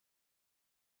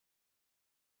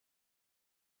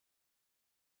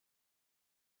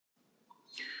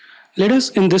Let us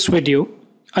in this video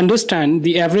understand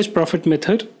the average profit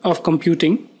method of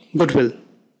computing goodwill.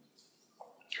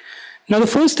 Now the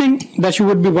first thing that you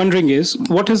would be wondering is,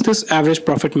 what is this average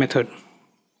profit method?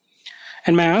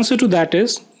 And my answer to that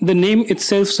is, the name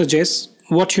itself suggests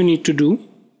what you need to do,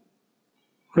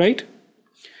 right?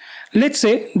 Let's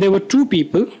say there were two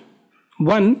people.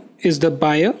 One is the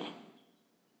buyer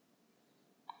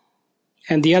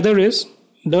and the other is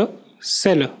the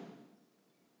seller,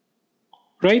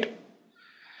 right?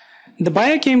 The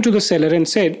buyer came to the seller and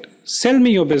said, sell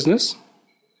me your business.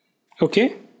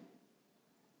 Okay,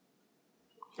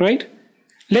 right?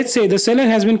 Let's say the seller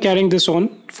has been carrying this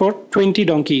on for 20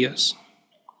 donkey years,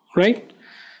 right?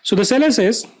 So the seller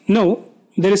says, no,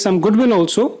 there is some goodwill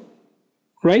also,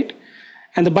 right?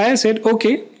 And the buyer said,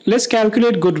 okay, let's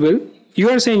calculate goodwill.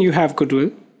 You are saying you have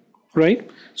goodwill, right?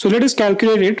 So let us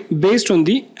calculate it based on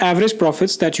the average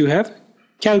profits that you have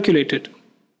calculated,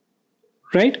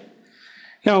 right?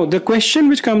 Now the question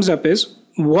which comes up is,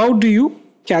 how do you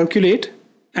calculate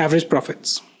average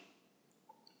profits?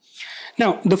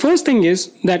 Now the first thing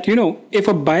is that, if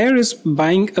a buyer is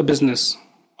buying a business,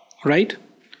 right,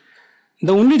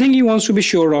 the only thing he wants to be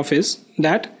sure of is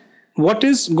that what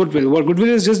is goodwill? Well, goodwill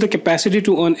is just the capacity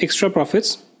to earn extra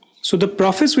profits. So the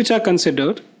profits which are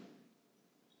considered,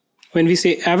 when we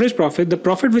say average profit, the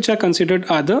profit which are considered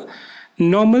are the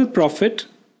normal profit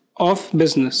of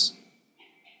business.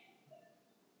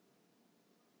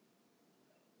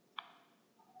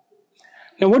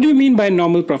 Now, what do you mean by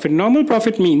normal profit? Normal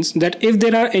profit means that if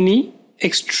there are any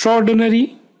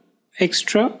extraordinary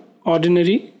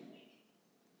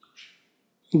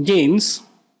gains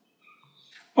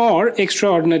or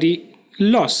extraordinary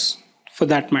loss for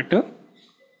that matter,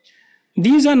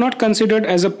 these are not considered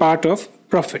as a part of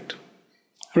profit,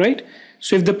 right?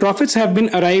 So if the profits have been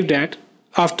arrived at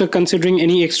after considering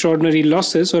any extraordinary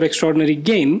losses or extraordinary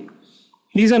gain,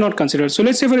 these are not considered. So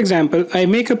let's say, for example, I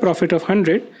make a profit of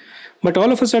 100, but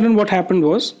all of a sudden what happened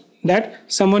was that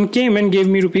someone came and gave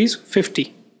me rupees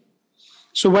 50.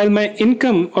 So while my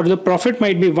income or the profit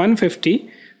might be 150,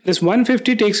 this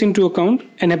 150 takes into account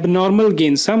an abnormal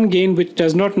gain, some gain which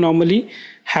does not normally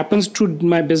happens to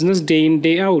my business day in,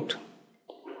 day out.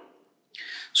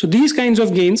 So these kinds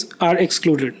of gains are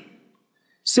excluded.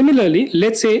 Similarly,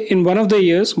 let's say in one of the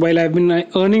years, while I've been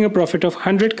earning a profit of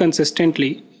 100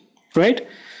 consistently, right,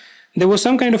 there was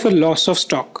some kind of a loss of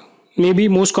stock. Maybe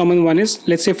most common one is,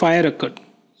 let's say, fire occurred,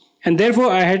 and therefore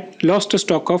I had lost a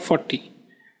stock of 40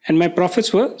 and my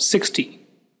profits were 60.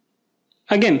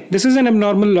 Again, this is an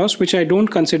abnormal loss which I don't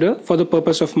consider for the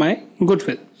purpose of my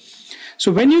goodwill.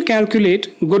 So when you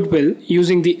calculate goodwill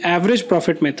using the average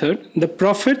profit method, the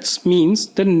profits means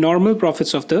the normal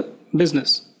profits of the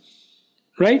business,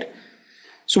 right?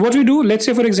 So what we do, let's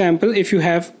say, for example, if you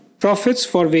have profits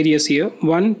for various year,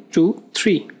 1, 2,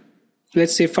 3,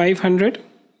 let's say 500,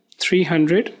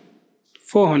 300,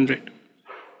 400,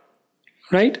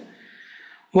 right?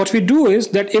 What we do is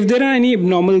that if there are any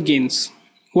abnormal gains,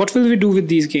 what will we do with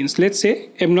these gains? Let's say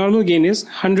abnormal gain is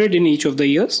 100 in each of the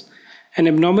years and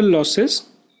abnormal loss is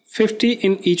 50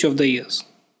 in each of the years,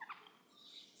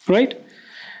 right?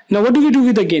 Now what do we do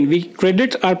with the gain? We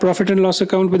credit our profit and loss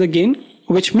account with a gain,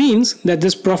 which means that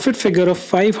this profit figure of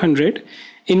 500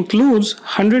 includes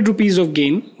 100 rupees of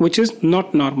gain, which is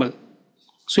not normal.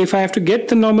 So if I have to get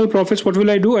the normal profits, what will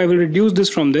I do? I will reduce this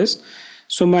from this.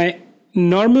 So my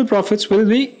normal profits will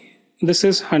be, this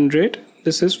is 100,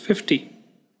 this is 50.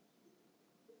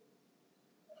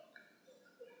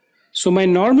 So my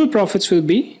normal profits will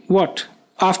be what?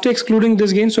 After excluding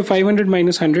this gain, so 500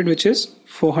 minus 100, which is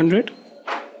 400.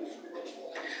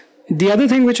 The other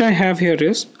thing which I have here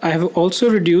is, I have also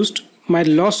reduced my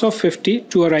loss of 50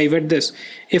 to arrive at this.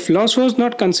 If loss was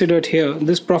not considered here,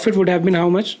 this profit would have been how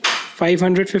much?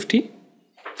 550,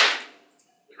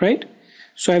 right?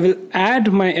 So I will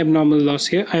add my abnormal loss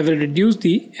here. I will reduce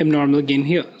the abnormal gain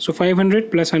here. So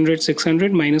 500 plus 100,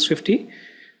 600 minus 50.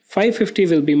 550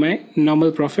 will be my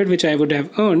normal profit, which I would have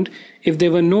earned if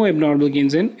there were no abnormal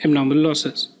gains and abnormal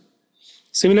losses.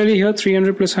 Similarly here,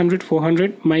 300 plus 100,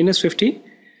 400 minus 50,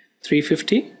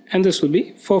 350, and this will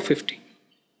be 450,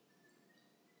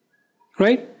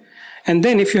 right? And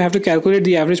then if you have to calculate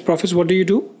the average profits, what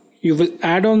do? You will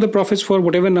add on the profits for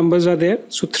whatever numbers are there.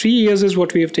 So 3 years is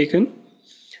what we have taken.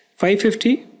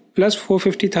 550 plus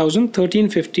 450,000,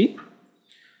 1350.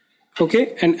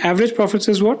 Okay, and average profits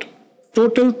is what?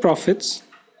 Total profits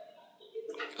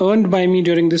earned by me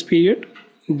during this period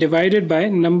divided by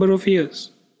number of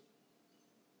years,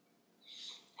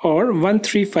 or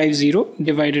 1350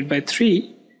 divided by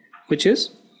 3, which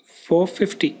is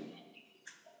 450.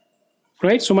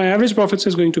 right? So my average profits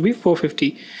is going to be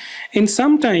 450. In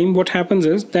some time, what happens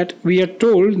is that we are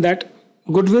told that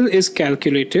goodwill is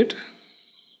calculated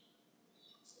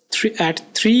at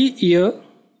 3-year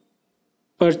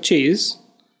purchase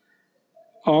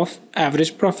of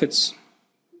average profits.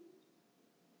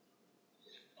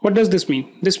 What does this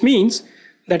mean? This means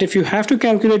that if you have to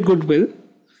calculate goodwill,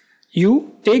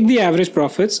 you take the average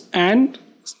profits and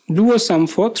do a sum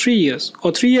for 3 years,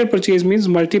 or 3-year purchase means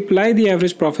multiply the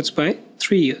average profits by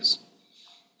 3 years,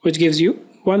 which gives you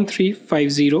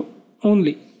 1350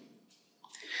 only.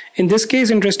 In this case,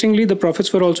 interestingly, the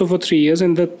profits were also for 3 years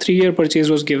and the 3-year purchase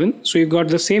was given. So you got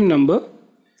the same number,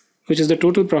 which is the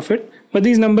total profit, but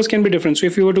these numbers can be different. So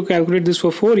if you were to calculate this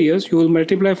for 4 years, you will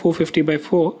multiply 450 by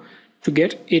 4 to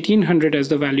get 1800 as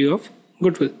the value of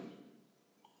goodwill.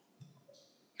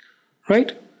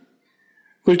 Right?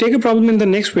 We'll take a problem in the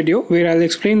next video where I'll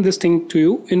explain this thing to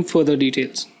you in further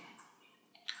details.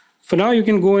 For now, you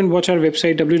can go and watch our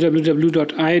website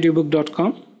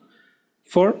www.iaudiobook.com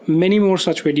for many more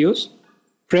such videos,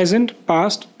 present,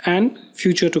 past, and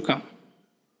future to come.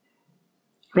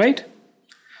 Right?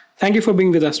 Thank you for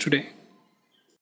being with us today.